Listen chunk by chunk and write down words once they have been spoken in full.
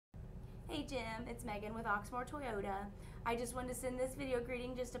Hey Jim, it's Megan with Oxmoor Toyota. I just wanted to send this video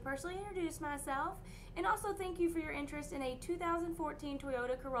greeting just to personally introduce myself and also thank you for your interest in a 2014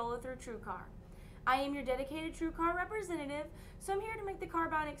 Toyota Corolla through TrueCar. I am your dedicated TrueCar representative, so I'm here to make the car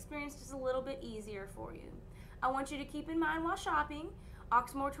buying experience just a little bit easier for you. I want you to keep in mind while shopping,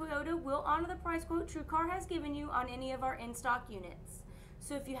 Oxmoor Toyota will honor the price quote TrueCar has given you on any of our in-stock units.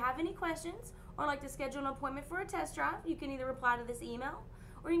 So if you have any questions or like to schedule an appointment for a test drive, you can either reply to this email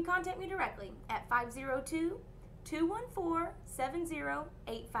or you can contact me directly at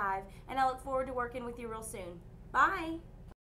 502-214-7085, and I look forward to working with you real soon. Bye!